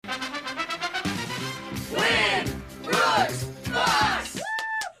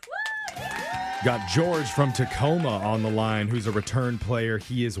Got George from Tacoma on the line, who's a return player.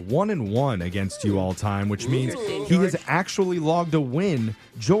 He is 1-1 against you all time, which means he has actually logged a win.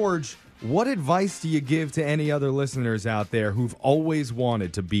 George, what advice do you give to any other listeners out there who've always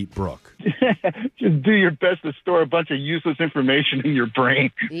wanted to beat Brooke? Just do your best to store a bunch of useless information in your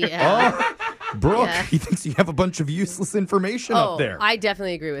brain. Yeah. Oh, Brooke, he thinks you have a bunch of useless information up there. I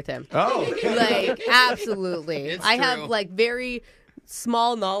definitely agree with him. Oh. Like, absolutely. It's I true. have, like, very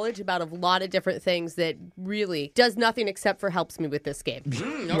small knowledge about a lot of different things that really does nothing except for helps me with this game.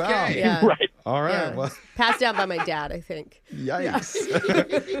 Okay. Wow. Yeah. Right. All right. Yeah. Well, Passed down by my dad, I think.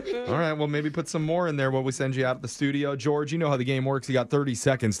 yikes. All right. Well, maybe put some more in there when we send you out of the studio. George, you know how the game works. You got 30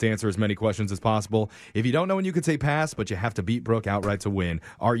 seconds to answer as many questions as possible. If you don't know when you could say pass, but you have to beat Brooke outright to win.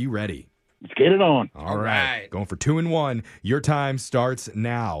 Are you ready? Let's get it on. All right. Going for 2-1. Your time starts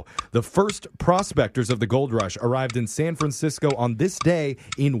now. The first prospectors of the gold rush arrived in San Francisco on this day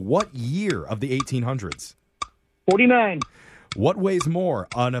in what year of the 1800s? 49. What weighs more,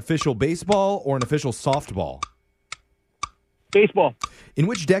 an official baseball or an official softball? Baseball. In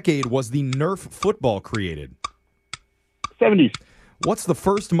which decade was the Nerf football created? 70s. What's the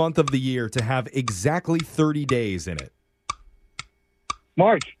first month of the year to have exactly 30 days in it?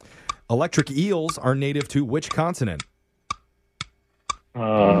 March. Electric eels are native to which continent?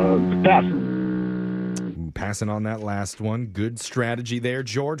 Pass. Ooh, passing on that last one. Good strategy there.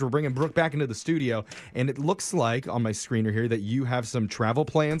 George, we're bringing Brooke back into the studio, and it looks like on my screener here that you have some travel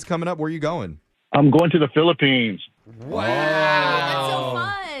plans coming up. Where are you going? I'm going to the Philippines. Wow. That's so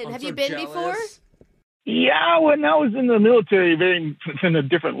fun. Have so you been jealous. before? Yeah, when I was in the military, very in a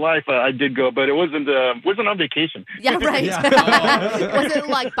different life, I did go, but it wasn't on vacation. Yeah, right. Yeah. Wasn't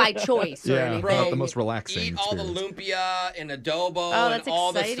like by choice or anything. Not the most relaxing Eat all the experience. lumpia and adobo Oh, and that's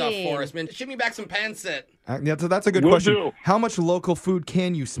all this stuff exciting. for us, man. Ship me back some pancit. Yeah, so that's a good Will question. do. How much local food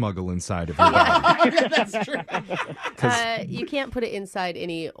can you smuggle inside of your body? Yeah, that's true. You can't put it inside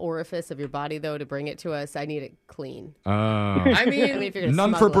any orifice of your body, though, to bring it to us. I need it clean. I mean, If you're gonna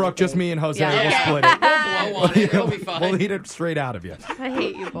None for smuggle Brooke, just anything. me and Jose. Yeah. We'll split it. we'll blow on it. It'll be fine. We'll eat it straight out of you. I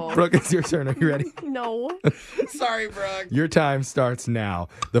hate you both. Brooke, it's your turn. Are you ready? No. Sorry, Brooke. Your time starts now.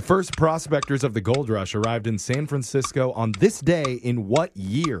 The first prospectors of the gold rush arrived in San Francisco on this day in what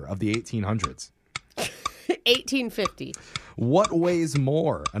year of the 1800s? 1850. What weighs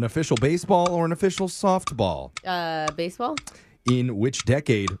more, an official baseball or an official softball? Baseball? In which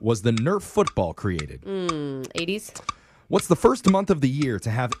decade was the Nerf football created? 80s? What's the first month of the year to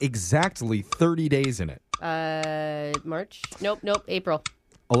have exactly 30 days in it? March? Nope. April.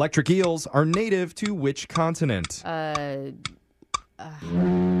 Electric eels are native to which continent? I'm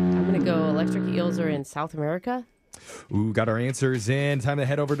going to go electric eels are in South America. Ooh, got our answers in. Time to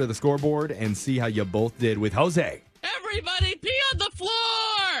head over to the scoreboard and see how you both did with Jose. Everybody pee on the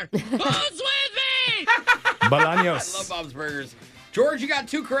floor! Who's with me? Bolaños. I love Bob's Burgers. George, you got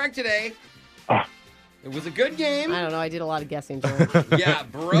 2 correct today. It was a good game. I don't know. I did a lot of guessing, George. Yeah,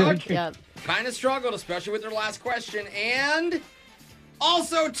 Brooke Yep. kind of struggled, especially with her last question. And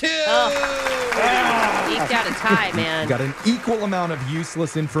also 2. Eked out a tie, man. Got an equal amount of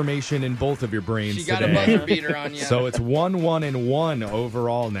useless information in both of your brains She got today. a buzzer beater on you. So it's 1-1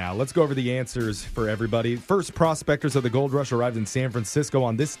 overall now. Let's go over the answers for everybody. First prospectors of the gold rush arrived in San Francisco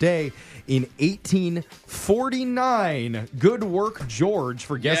on this day in 1849. Good work, George,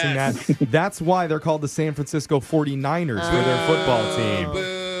 for guessing Yes. that. That's why they're called the San Francisco 49ers for their football team.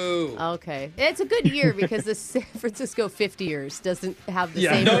 Boo. Okay. It's a good year because the San Francisco 50ers doesn't have the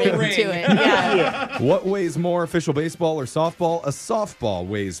Yeah, same no ring ring. to it. Yeah. What weighs more, official baseball or softball? A softball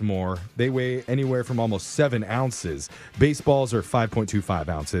weighs more. They weigh anywhere from almost 7 ounces. Baseballs are 5.25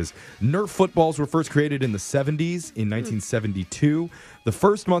 ounces. Nerf footballs were first created in the 70s, in 1972. The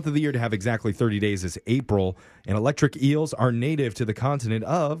first month of the year to have exactly 30 days is April, and electric eels are native to the continent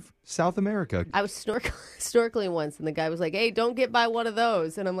of South America. I was snorkeling once, and the guy was like, "Hey, don't get by one of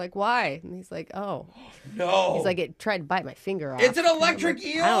those." And I'm like, "Why?" And he's like, "Oh." No. He's like, "It tried to bite my finger off." It's an electric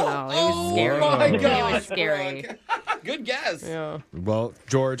eel? I don't know. It was Oh scary. my It God, was scary. Brooke. Good guess. Yeah. Well,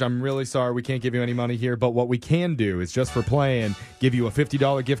 George, I'm really sorry we can't give you any money here, but what we can do is just for playing, give you a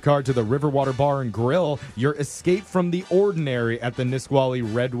 $50 gift card to the Riverwater Bar and Grill, your escape from the ordinary at the Nisqually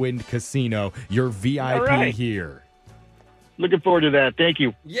Red Wind Casino, your VIP All right. here. Looking forward to that. Thank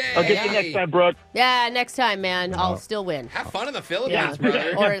you. Yay. I'll get you next time, Brooke. Yeah, next time, man. I'll still win. Have fun in the Yeah. Philippines,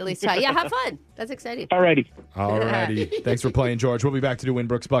 brother. Or at least try. Yeah, have fun. That's exciting. Alrighty. Alrighty. Thanks for playing, George. We'll be back to do Win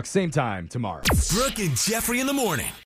Brooks Bucks same time tomorrow. Brooke and Jeffrey in the morning.